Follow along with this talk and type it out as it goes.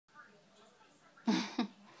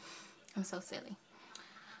I'm so silly.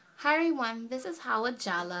 Hi everyone, this is Hawa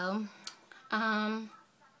Jollah. Some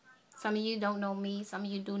of you don't know me, some of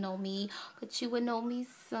you do know me, but you will know me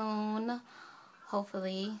soon.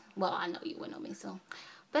 Hopefully. Well, I know you will know me soon.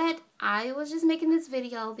 But I was just making this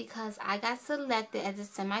video because I got selected as a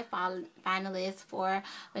semi-finalist for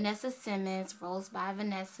Vanessa Simmons' Rose by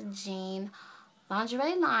Vanessa Jean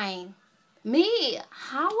lingerie line. Me,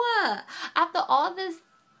 Hawa. After all this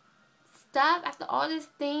stuff, after all these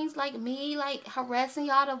things, like me, like harassing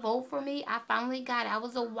y'all to vote for me, I finally got it. I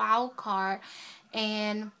was a wild card,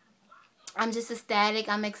 and I'm just ecstatic.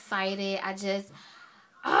 I'm excited.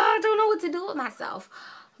 I don't know what to do with myself.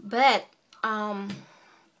 But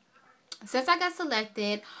since I got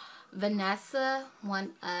selected, Vanessa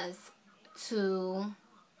want us to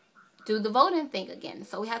do the voting thing again.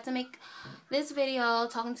 So we have to make this video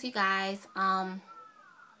talking to you guys,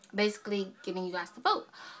 basically getting you guys to vote.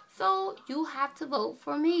 So you have to vote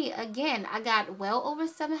for me again. I got well over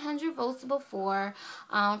 700 votes before,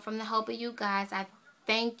 from the help of you guys. I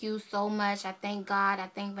thank you so much. I thank God. I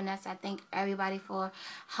thank Vanessa. I thank everybody for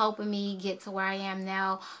helping me get to where I am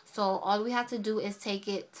now. So all we have to do is take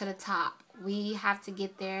it to the top. We have to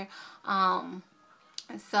get there.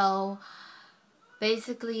 So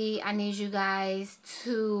basically, I need you guys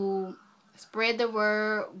to spread the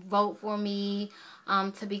word, vote for me,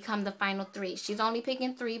 to become the final 3. She's only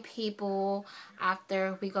picking 3 people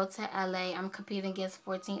after we go to LA. I'm competing against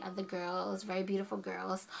 14 other girls, very beautiful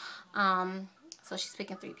girls. So she's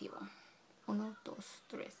picking 3 people. Uno, dos,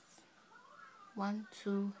 tres. 1,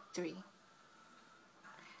 2, 3.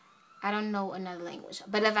 I don't know another language,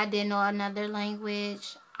 but if I did know another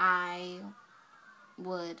language, I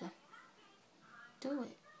would do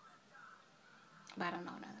it. But I don't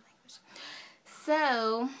know another language.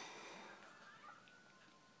 So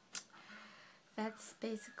that's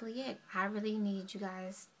basically it. I really need you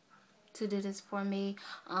guys to do this for me.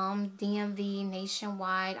 DMV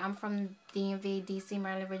nationwide. I'm from DMV, DC,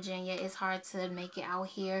 Maryland, Virginia. It's hard to make it out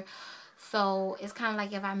here. So it's kind of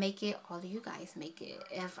like if I make it, all of you guys make it.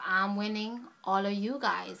 If I'm winning, all of you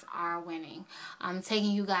guys are winning. I'm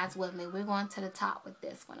taking you guys with me. We're going to the top with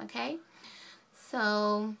this one, okay?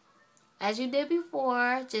 So as you did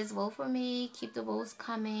before, just vote for me. Keep the votes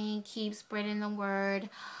coming. Keep spreading the word.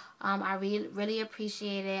 I really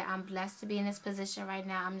appreciate it. I'm blessed to be in this position right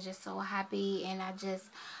now. I'm just so happy, and I just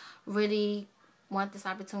really want this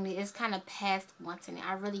opportunity. It's kind of past wanting it.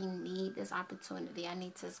 I really need this opportunity. I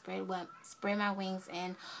need to spread my wings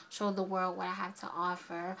and show the world what I have to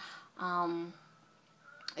offer.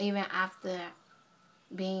 Even after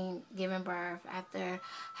being given birth, after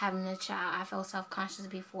having a child, I felt self-conscious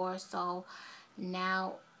before, so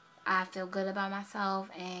now I feel good about myself,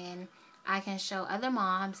 and I can show other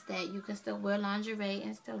moms that you can still wear lingerie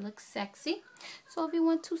and still look sexy. So if you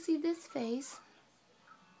want to see this face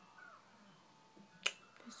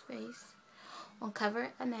on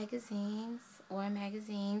cover of magazines or on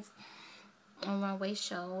runway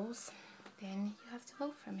shows, then you have to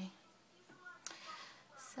vote for me.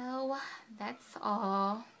 So that's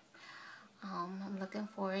all. I'm looking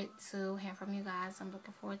forward to hearing from you guys. I'm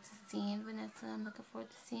looking forward to seeing Vanessa. I'm looking forward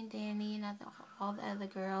to seeing Danny and all the other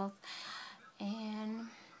girls. And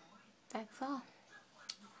that's all.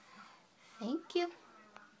 Thank you.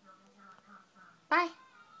 Bye.